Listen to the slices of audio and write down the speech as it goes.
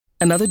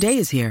Another day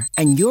is here,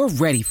 and you're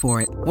ready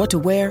for it. What to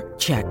wear?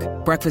 Check.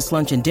 Breakfast,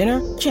 lunch, and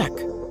dinner? Check.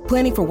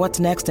 Planning for what's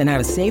next and how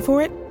to save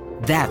for it?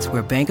 That's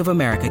where Bank of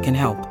America can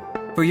help.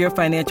 For your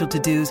financial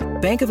to-dos,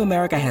 Bank of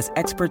America has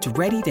experts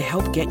ready to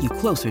help get you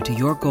closer to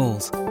your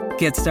goals.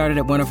 Get started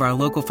at one of our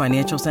local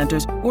financial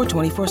centers or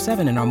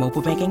 24/7 in our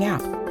mobile banking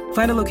app.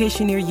 Find a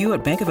location near you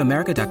at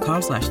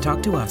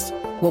bankofamerica.com/talktous.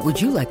 What would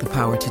you like the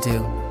power to do?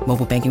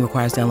 Mobile banking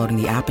requires downloading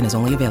the app and is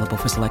only available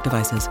for select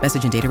devices.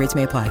 Message and data rates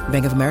may apply.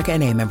 Bank of America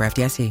N.A., member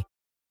FDIC.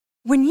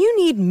 When you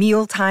need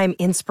mealtime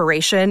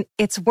inspiration,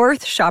 it's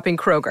worth shopping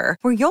Kroger,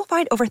 where you'll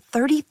find over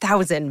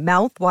 30,000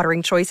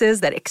 mouth-watering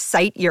choices that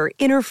excite your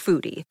inner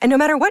foodie. And no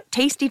matter what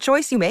tasty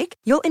choice you make,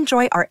 you'll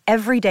enjoy our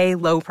everyday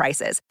low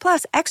prices,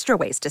 plus extra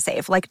ways to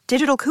save, like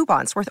digital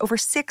coupons worth over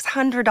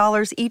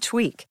 $600 each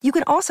week. You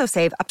can also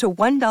save up to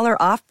 $1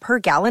 off per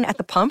gallon at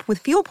the pump with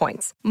fuel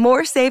points.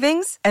 More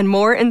savings and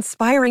more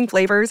inspiring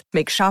flavors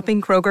make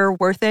shopping Kroger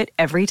worth it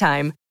every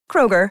time.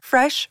 Kroger,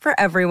 fresh for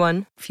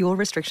everyone. Fuel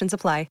restrictions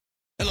apply.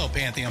 Hello,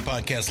 Pantheon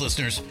Podcast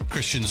listeners.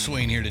 Christian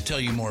Swain here to tell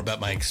you more about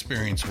my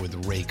experience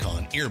with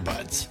Raycon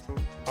earbuds.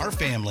 Our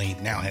family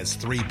now has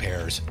 3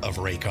 pairs of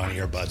Raycon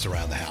earbuds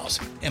around the house,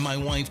 and my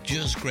wife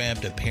just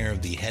grabbed a pair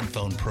of the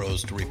Headphone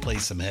Pros to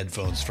replace some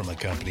headphones from a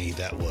company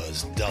that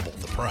was double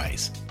the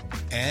price.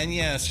 And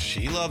yes,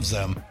 she loves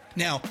them.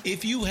 Now,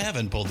 if you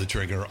haven't pulled the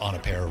trigger on a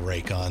pair of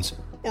Raycons,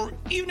 or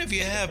even if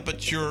you have,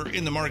 but you're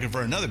in the market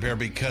for another pair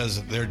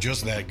because they're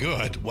just that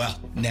good, well,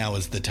 now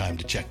is the time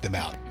to check them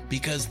out,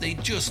 because they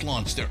just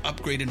launched their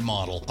upgraded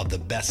model of the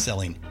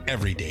best-selling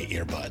everyday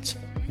earbuds.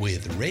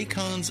 With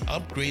Raycon's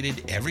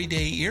upgraded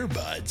everyday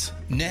earbuds,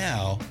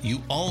 now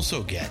you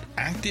also get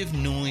active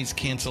noise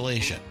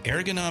cancellation,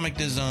 ergonomic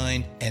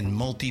design, and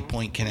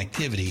multi-point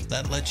connectivity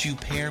that lets you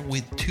pair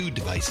with 2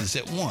 devices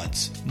at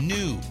once.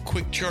 New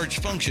quick charge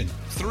function,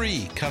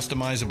 3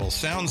 customizable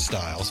sound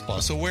styles,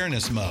 plus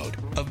awareness mode.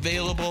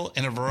 Available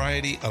in a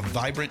variety of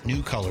vibrant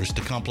new colors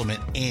to complement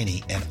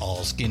any and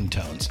all skin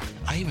tones.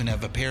 I even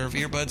have a pair of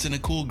earbuds in a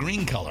cool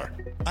green color.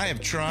 I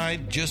have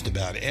tried just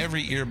about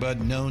every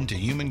earbud known to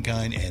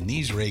humankind, and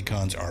these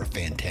Raycons are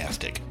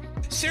fantastic.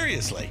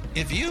 Seriously,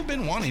 if you've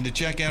been wanting to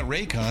check out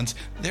Raycons,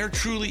 there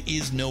truly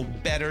is no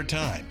better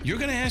time. You're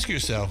going to ask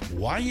yourself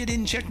why you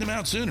didn't check them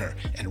out sooner,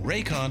 and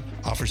Raycon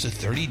offers a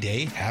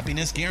 30-day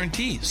happiness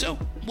guarantee. So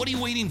what are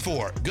you waiting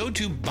for? Go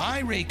to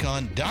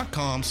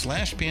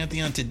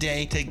buyraycon.com/Pantheon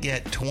today to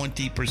get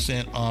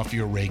 20% off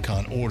your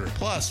Raycon order,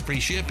 plus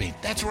free shipping.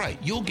 That's right,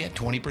 you'll get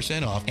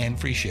 20% off and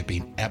free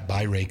shipping at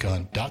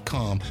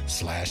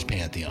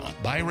buyraycon.com/Pantheon.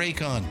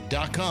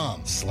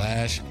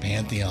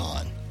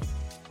 buyraycon.com/Pantheon.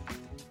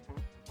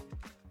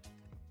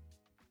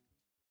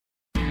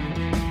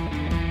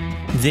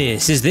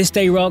 This is This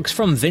Day Rocks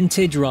from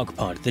Vintage Rock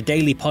Pod, the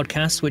daily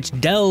podcast which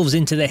delves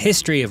into the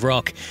history of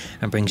rock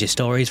and brings you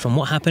stories from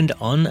what happened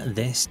on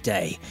this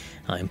day.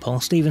 I'm Paul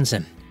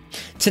Stevenson.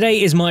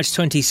 Today is March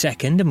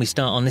 22nd, and we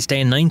start on this day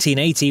in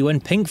 1980 when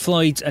Pink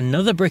Floyd's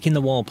Another Brick in the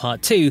Wall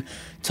Part 2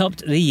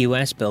 topped the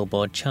US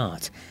Billboard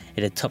chart.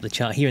 It had topped the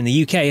chart here in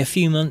the UK a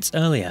few months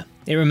earlier.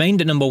 It remained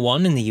at number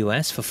 1 in the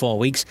US for 4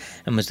 weeks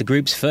and was the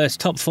group's first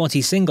top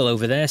 40 single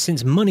over there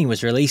since Money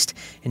was released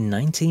in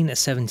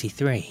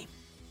 1973.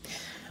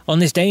 On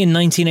this day in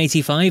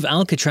 1985,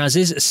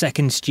 Alcatraz's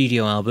second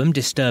studio album,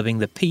 Disturbing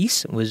the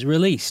Peace, was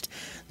released.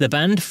 The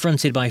band,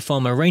 fronted by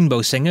former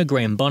Rainbow singer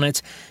Graham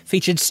Bonnet,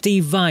 featured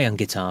Steve Vai on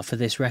guitar for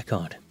this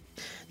record.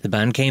 The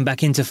band came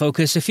back into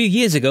focus a few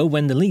years ago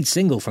when the lead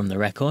single from the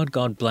record,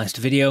 God Blessed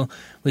Video,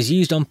 was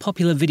used on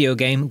popular video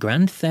game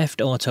Grand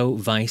Theft Auto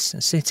Vice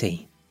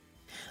City.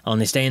 On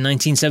this day in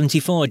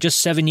 1974, just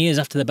 7 years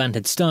after the band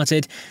had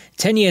started,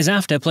 10 years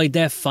after played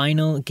their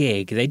final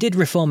gig. They did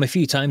reform a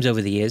few times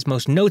over the years,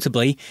 most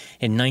notably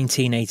in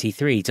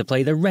 1983 to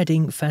play the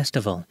Reading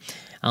Festival.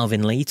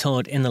 Alvin Lee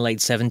toured in the late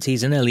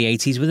 70s and early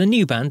 80s with a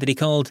new band that he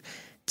called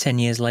 10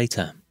 Years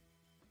Later.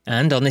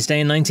 And on this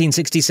day in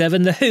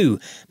 1967, The Who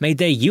made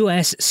their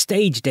US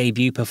stage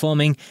debut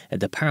performing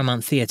at the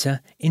Paramount Theatre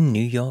in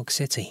New York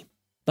City.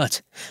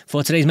 But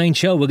for today's main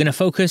show, we're going to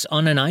focus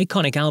on an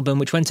iconic album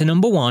which went to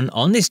number 1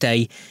 on this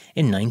day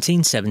in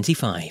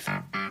 1975.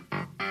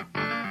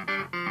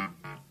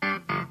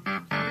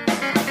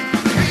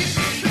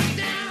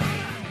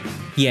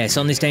 Yes,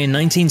 on this day in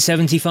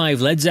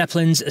 1975, Led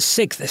Zeppelin's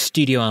 6th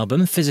studio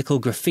album, Physical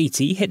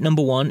Graffiti, hit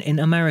number 1 in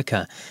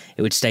America.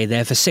 It would stay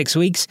there for 6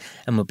 weeks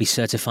and would be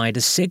certified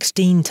as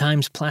 16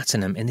 times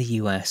platinum in the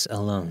US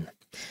alone.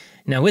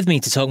 Now with me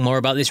to talk more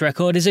about this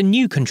record is a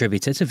new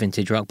contributor to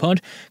Vintage Rock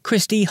Pod,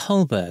 Christy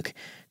Holberg.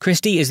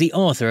 Christy is the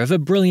author of a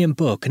brilliant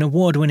book, an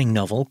award-winning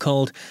novel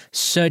called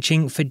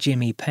Searching for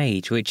Jimmy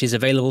Page, which is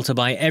available to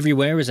buy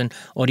everywhere as an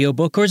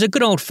audiobook or as a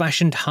good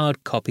old-fashioned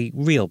hard copy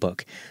real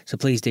book. So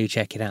please do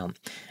check it out.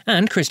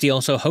 And Christy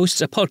also hosts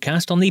a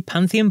podcast on the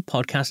Pantheon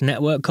Podcast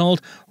Network called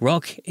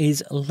Rock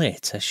is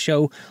Lit, a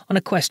show on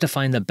a quest to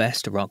find the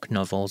best rock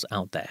novels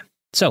out there.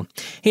 So,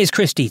 here's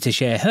Christy to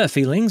share her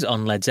feelings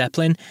on Led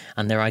Zeppelin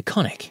and their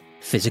iconic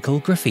Physical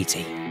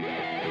Graffiti.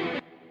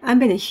 I've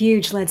been a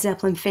huge Led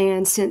Zeppelin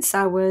fan since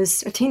I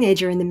was a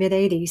teenager in the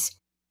mid-'80s.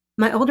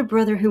 My older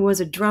brother, who was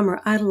a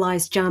drummer,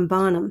 idolized John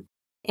Bonham,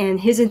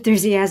 and his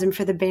enthusiasm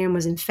for the band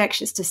was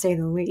infectious, to say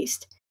the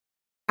least.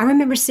 I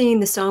remember seeing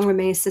The Song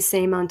Remains the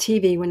Same on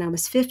TV when I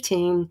was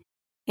 15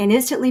 and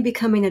instantly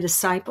becoming a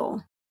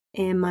disciple,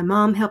 and my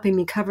mom helping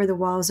me cover the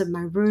walls of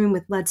my room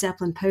with Led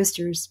Zeppelin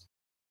posters.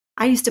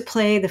 I used to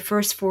play the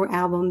first 4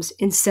 albums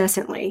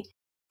incessantly.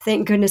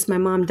 Thank goodness my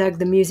mom dug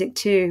the music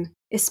too,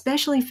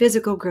 especially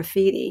Physical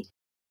Graffiti,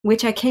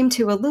 which I came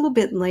to a little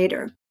bit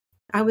later.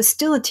 I was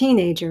still a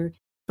teenager,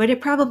 but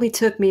it probably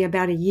took me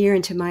about a year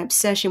into my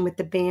obsession with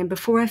the band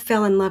before I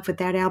fell in love with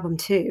that album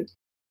too.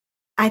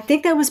 I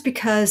think that was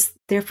because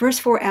their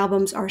first 4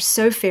 albums are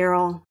so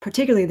feral,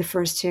 particularly the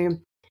first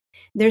 2.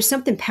 There's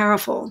something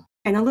powerful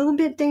and a little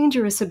bit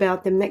dangerous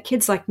about them that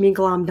kids like me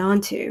glommed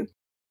onto.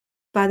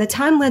 By the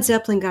time Led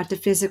Zeppelin got to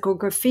Physical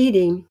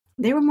Graffiti,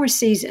 they were more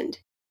seasoned,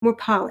 more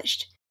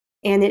polished,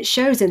 and it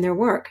shows in their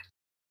work.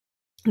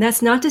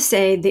 That's not to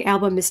say the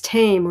album is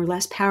tame or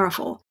less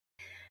powerful,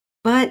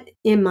 but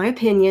in my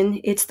opinion,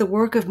 it's the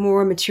work of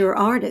more mature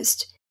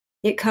artists.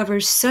 It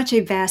covers such a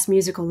vast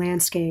musical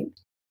landscape.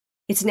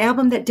 It's an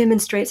album that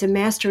demonstrates a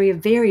mastery of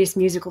various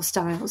musical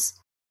styles.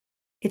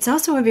 It's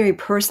also a very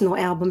personal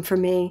album for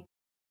me.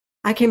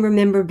 I can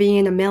remember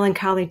being a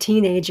melancholy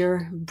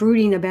teenager,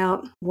 brooding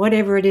about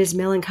whatever it is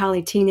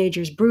melancholy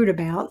teenagers brood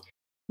about,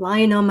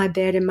 lying on my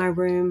bed in my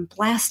room,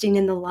 blasting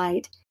in the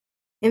light,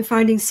 and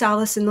finding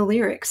solace in the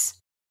lyrics.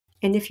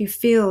 And if you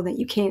feel that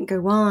you can't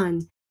go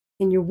on,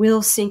 and your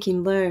will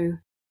sinking low,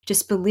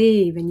 just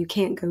believe and you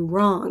can't go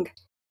wrong.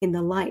 In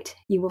the light,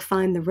 you will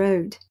find the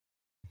road.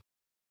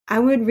 I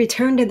would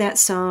return to that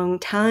song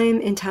time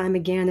and time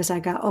again as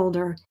I got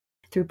older,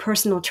 through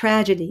personal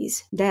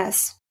tragedies,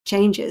 deaths,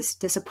 changes,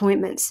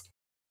 disappointments.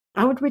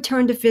 I would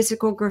return to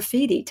Physical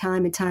Graffiti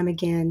time and time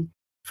again,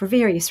 for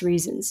various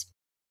reasons.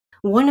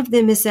 One of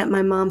them is that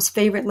my mom's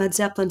favorite Led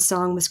Zeppelin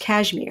song was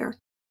Kashmir,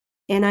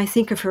 and I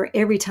think of her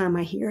every time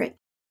I hear it.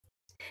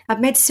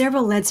 I've made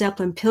several Led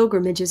Zeppelin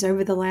pilgrimages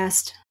over the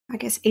last,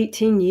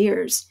 18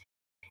 years,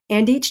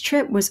 and each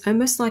trip was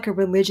almost like a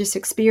religious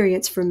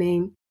experience for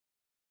me.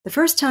 The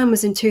first time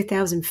was in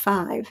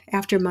 2005,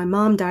 after my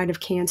mom died of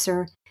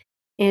cancer,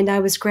 and I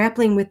was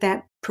grappling with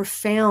that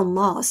profound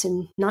loss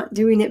and not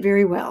doing it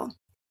very well.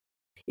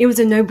 It was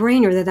a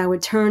no-brainer that I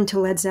would turn to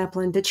Led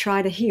Zeppelin to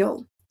try to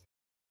heal.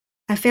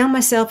 I found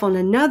myself on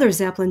another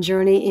Zeppelin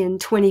journey in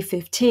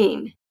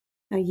 2015,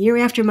 a year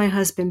after my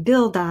husband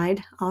Bill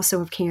died,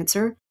 also of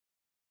cancer,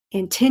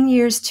 and 10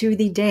 years to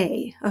the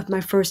day of my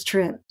first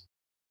trip.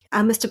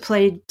 I must have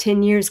played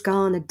 10 Years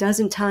Gone a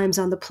dozen times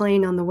on the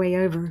plane on the way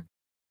over.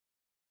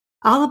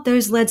 All of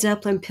those Led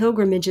Zeppelin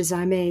pilgrimages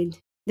I made,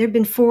 there have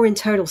been 4 in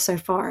total so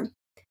far.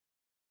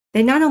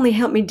 They not only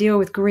helped me deal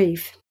with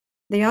grief,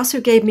 they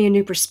also gave me a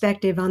new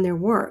perspective on their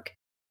work.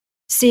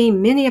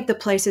 Seeing many of the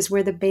places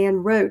where the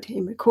band wrote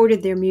and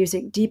recorded their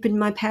music deepened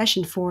my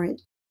passion for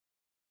it.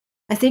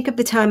 I think of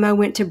the time I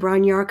went to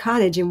Bronyar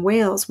Cottage in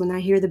Wales when I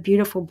hear the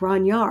beautiful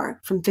Bronyar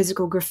from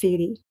Physical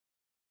Graffiti.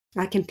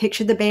 I can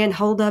picture the band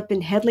holed up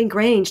in Headley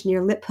Grange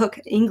near Liphook,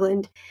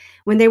 England,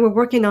 when they were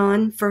working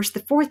on first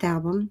the 4th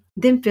album,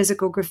 then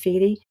Physical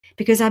Graffiti,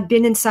 because I've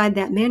been inside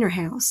that manor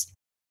house.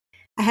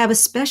 I have a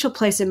special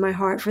place in my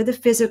heart for the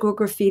Physical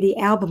Graffiti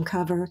album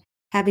cover,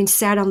 having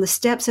sat on the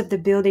steps of the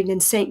building in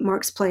St.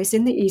 Mark's Place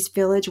in the East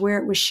Village where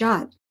it was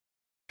shot.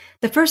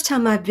 The first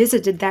time I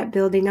visited that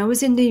building, I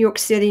was in New York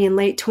City in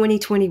late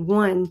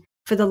 2021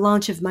 for the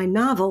launch of my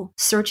novel,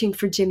 Searching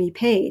for Jimmy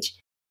Page,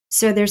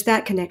 so there's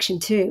that connection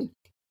too.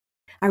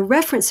 I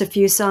reference a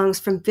few songs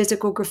from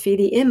Physical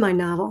Graffiti in my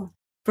novel.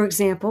 For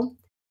example,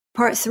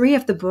 Part 3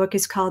 of the book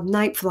is called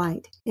Night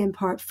Flight, and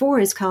Part 4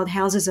 is called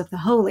Houses of the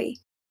Holy.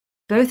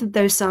 Both of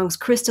those songs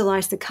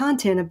crystallize the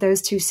content of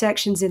those 2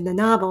 sections in the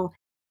novel,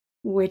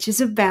 which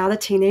is about a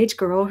teenage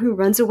girl who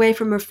runs away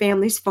from her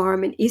family's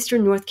farm in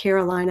eastern North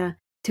Carolina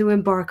to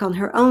embark on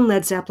her own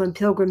Led Zeppelin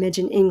pilgrimage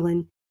in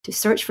England to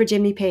search for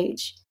Jimmy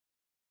Page.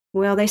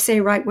 Well, they say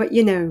write what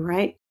you know,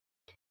 right?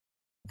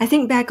 I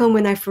think back on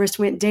when I first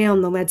went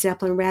down the Led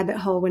Zeppelin rabbit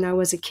hole when I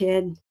was a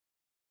kid.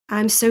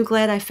 I'm so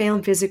glad I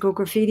found Physical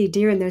Graffiti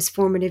during those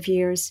formative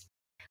years.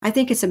 I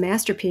think it's a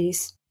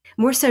masterpiece,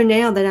 more so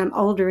now that I'm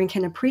older and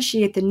can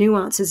appreciate the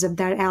nuances of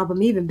that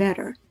album even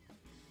better.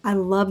 I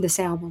love this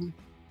album.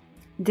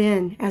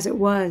 Then, as it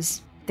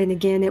was, then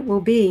again it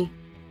will be.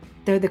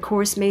 Though the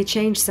course may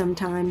change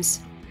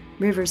sometimes,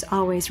 rivers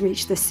always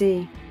reach the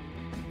sea.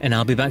 And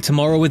I'll be back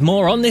tomorrow with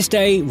more On This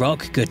Day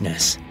Rock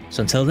Goodness.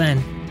 So until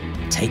then,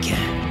 take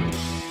care.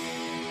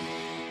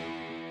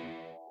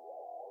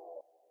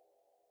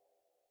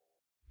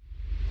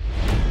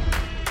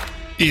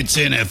 It's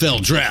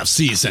NFL draft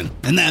season,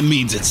 and that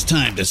means it's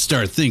time to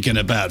start thinking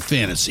about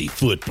fantasy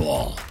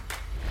football.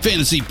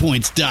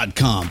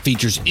 FantasyPoints.com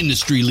features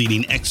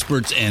industry-leading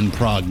experts and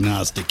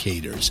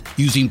prognosticators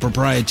using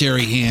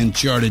proprietary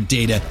hand-charted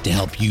data to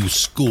help you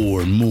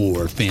score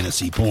more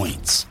fantasy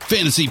points.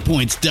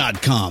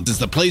 FantasyPoints.com is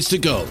the place to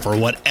go for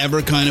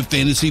whatever kind of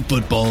fantasy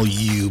football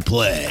you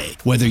play.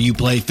 Whether you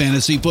play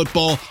fantasy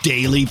football,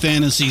 daily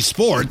fantasy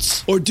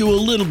sports, or do a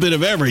little bit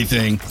of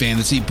everything,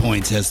 Fantasy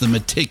Points has the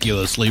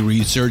meticulously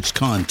researched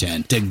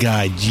content to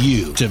guide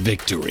you to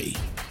victory.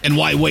 And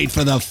why wait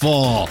for the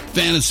fall?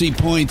 Fantasy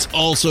Points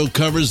also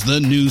covers the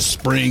new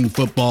spring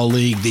football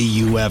league,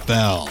 the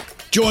UFL.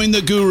 Join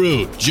the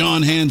guru,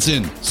 John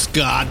Hansen,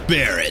 Scott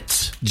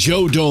Barrett,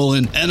 Joe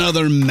Dolan, and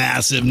other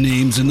massive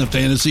names in the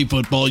fantasy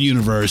football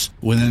universe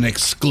with an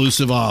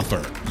exclusive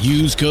offer.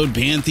 Use code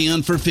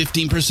Pantheon for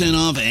 15%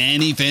 off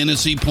any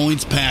Fantasy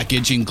Points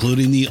package,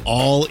 including the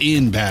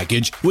all-in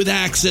package, with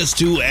access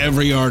to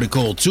every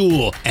article,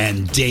 tool,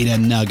 and data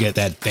nugget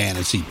that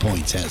Fantasy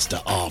Points has to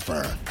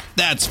offer.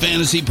 That's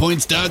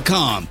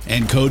FantasyPoints.com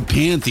and code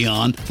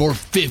Pantheon for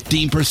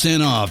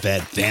 15% off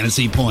at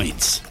Fantasy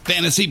Points.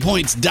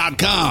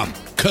 FantasyPoints.com,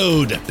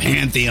 code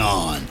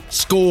Pantheon.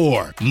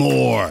 Score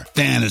more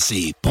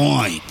fantasy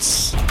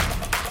points.